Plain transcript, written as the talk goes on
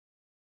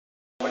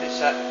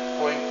that's at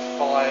 0.5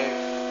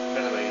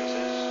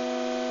 millimeters.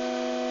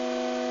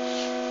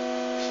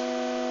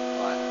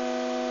 Right.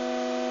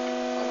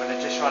 I'm going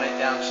to just run it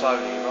down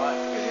slowly, right?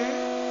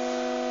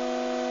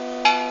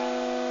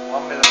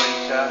 1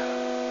 millimeter.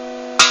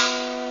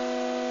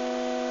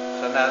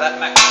 So now that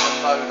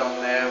maximum load on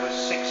there was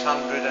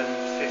 650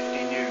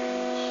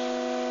 newtons.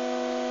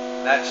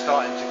 Now it's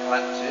starting to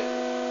collapse it.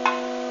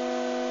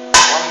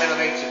 1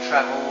 millimeter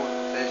travel,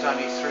 there's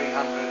only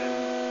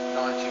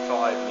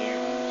 395 newtons.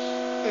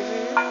 1.5,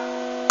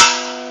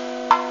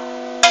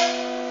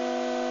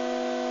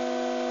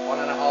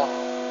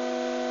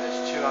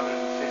 there's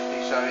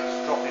 250, so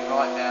it's dropping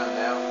right down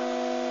now.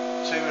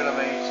 2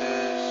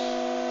 millimeters,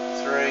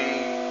 3,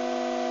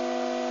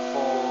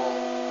 4,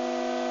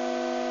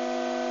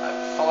 at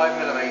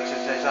 5 millimeters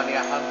there's only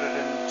 120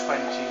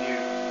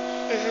 newtons.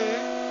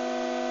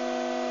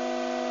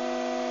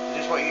 Is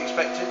this what you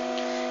expected?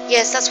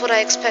 Yes, that's what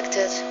I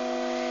expected,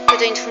 with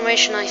the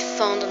information I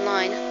found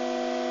online.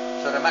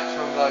 So the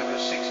maximum load was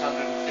 650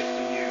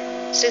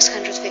 newtons.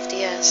 650,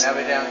 yes. Now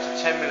we're down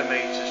to 10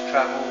 millimeters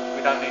travel.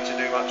 We don't need to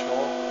do much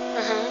more.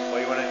 Or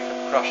you want to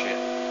crush it?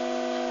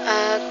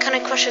 Can I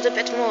crush it a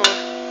bit more?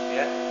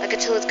 Yeah. Like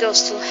until it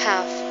goes to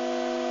half.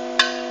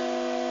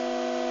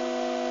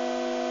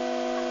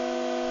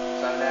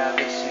 So now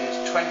this is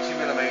 20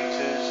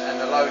 millimeters and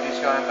the load is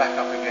going back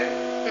up again.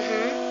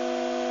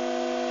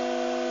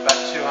 About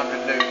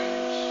 200 newtons.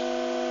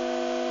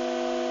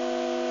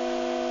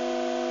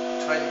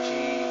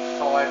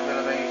 25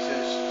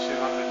 millimeters,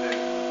 200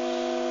 newtons.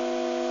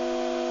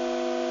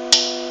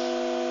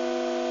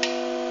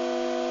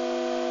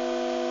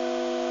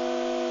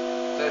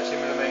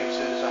 30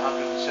 millimeters,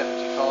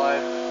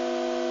 175.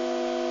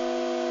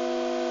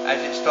 As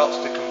it starts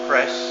to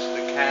compress,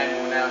 the can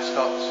will now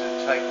start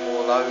to take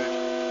more load.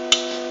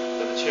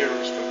 The material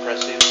is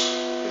compressing.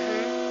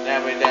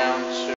 Now we're down to